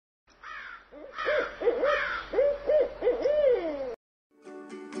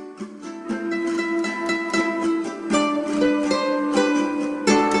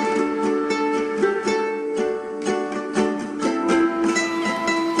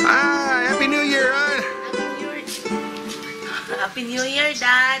Happy New Year,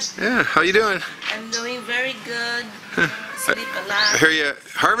 Dad. Yeah, how you doing? I'm doing very good. Sleep a lot. I hear you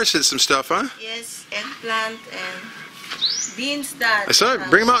harvested some stuff, huh? Yes, eggplant and beans, Dad. I saw it.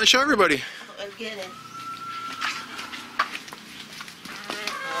 Bring them out and show everybody. I'll get it.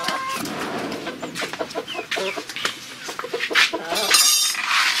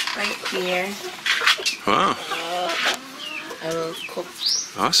 Right here. Wow. I will cook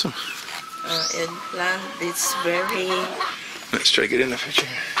Awesome. eggplant. It's very... Let's try to get in the picture.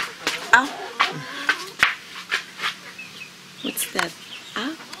 Ow. What's that?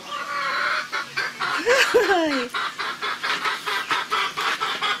 Ow.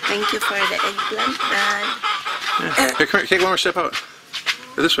 Thank you for the eggplant, Dad. Yeah. Here, come here. Take one more step out.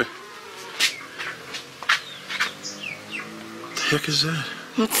 Go this way. What the heck is that?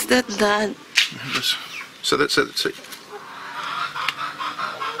 What's that, Dad? So that's it.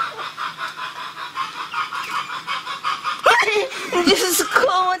 Just go.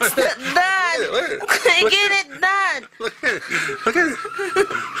 What's that, Dad? I get it, Dad. Look at it. Look at it.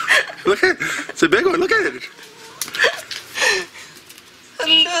 Look at it. It's a big one. Look at it.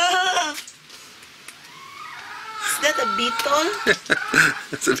 Is that a beetle?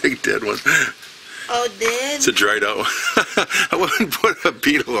 It's a big dead one. Oh, dead? It's a dried out one. I wouldn't put a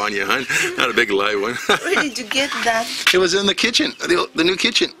beetle on you, hon. Not a big live one. Where did you get that? It was in the kitchen, the new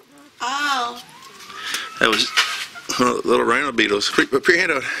kitchen. Oh. That was little rhino beetles. Put your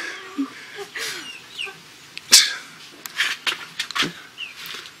hand out.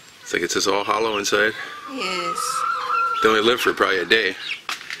 It's like it's just all hollow inside. Yes. They only live for probably a day.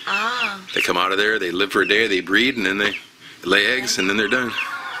 Ah. They come out of there, they live for a day, they breed, and then they lay eggs, and then they're done.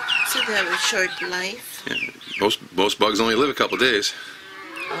 So they have a short life? Yeah, most bugs only live a couple days.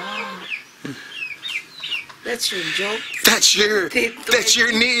 Oh. That's your joke? That's your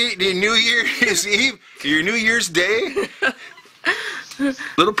New Year's Eve, your New Year's Day.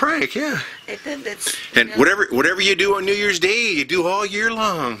 Little prank, yeah. I thought that's... And whatever you do on New Year's Day, you do all year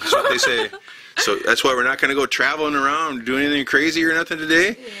long. That's what they say. So that's why we're not going to go traveling around, do anything crazy or nothing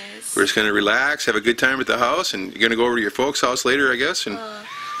today. Yes. We're just going to relax, have a good time at the house, and you're going to go over to your folks' house later, I guess. And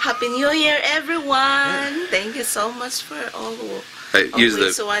Happy New Year, everyone! Yeah. Thank you so much for all who I use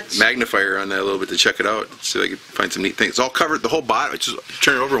the watch. magnifier on that a little bit to check it out, so I can find some neat things. It's all covered, the whole bottom. Just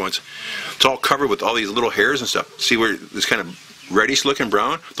turn it over once. It's all covered with all these little hairs and stuff. See where this kind of reddish-looking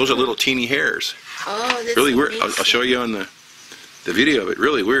brown? Those are little teeny hairs. Oh, that's really weird. amazing. I'll show you on the video of it.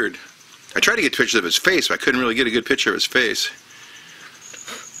 Really weird. I tried to get pictures of his face, but I couldn't really get a good picture of his face.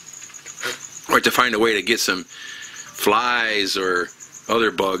 Or to find a way to get some flies or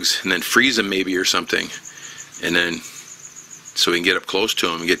other bugs and then freeze them maybe or something, and then so we can get up close to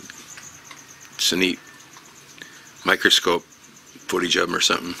them and get some neat microscope footage of them or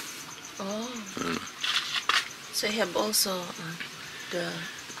something. Oh. So you have also the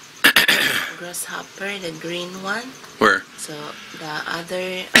grasshopper, the green one. Where? So the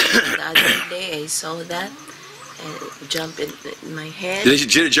other day I saw that and it jumped in my head. Did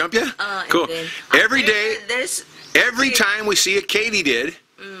it jump you? Cool. Every day, every time we see a katydid,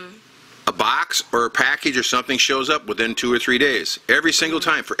 a box or a package or something shows up within 2 or 3 days. Every single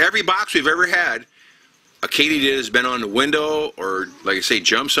time. For every box we've ever had, a katydid has been on the window or, like I say,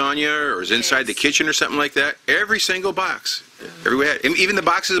 jumps on you or is inside the kitchen or something like that. Every single box. Every we had. Even the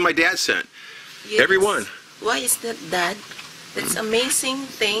boxes that my dad sent. Yes. Every one. Why is that, Dad? That's amazing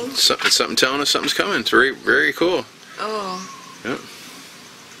thing. It's something telling us something's coming. It's very, very cool. Oh. Yeah.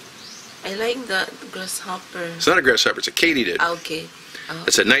 I like the grasshopper. It's not a grasshopper. It's a katydid. Okay. Oh,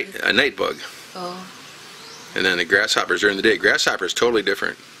 it's a night bug. Oh. And then the grasshoppers during the day. Grasshopper is totally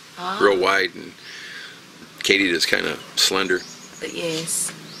different. Oh. Real wide, and katydid is kind of slender.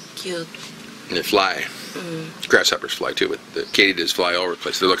 Yes. Cute. And they fly. Grasshoppers fly too, but the katydids fly all over the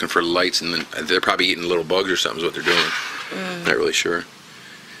place. They're looking for lights, and then they're probably eating little bugs or something is what they're doing. Not really sure.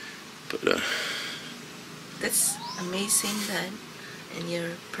 But that's amazing, Dad. And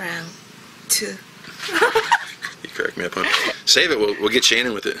you're proud too. You crack me up, huh? Save it. We'll get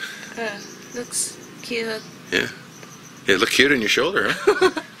Shannon with it. Looks cute. Yeah. Yeah, look cute on your shoulder,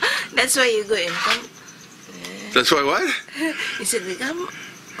 huh? That's why you go in. Come. That's why what? You said we come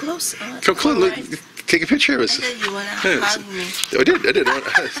close. Come close. Look. Take a picture of us. I thought you want to hug me. I did.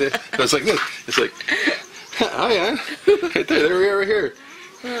 I was like, look. It's like, hi, Ann. Right there we are right here.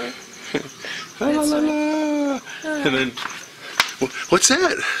 La, la, la, la. And then, what's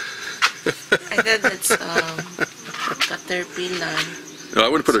that? I thought that's caterpillar. No, I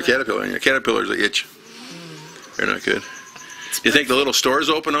wouldn't put a caterpillar in here. Caterpillars that itch. They're not good. You think the little store's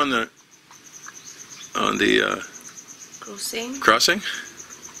open on the crossing? Crossing?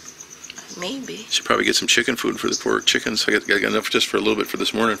 Maybe. Should probably get some chicken food for the poor chickens. I got enough just for a little bit for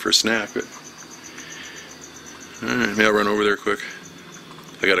this morning for a snack. But all right, maybe I'll run over there quick.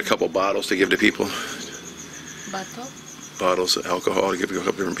 I got a couple bottles to give to people. Bottle? Bottles of alcohol to give to a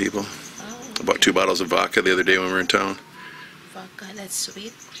couple different people. Oh, okay. I bought 2 bottles of vodka the other day when we were in town. Vodka, that's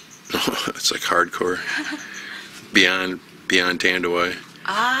sweet. It's like hardcore. beyond Tandawai.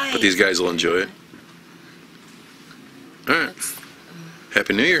 But these guys will enjoy it. All right.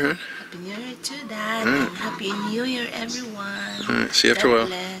 Happy New Year, huh? Happy New Year too, Dad. Right. And Happy New Year, everyone. All right. See you after a while. God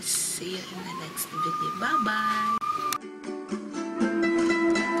bless. See you in the next video. Bye-bye.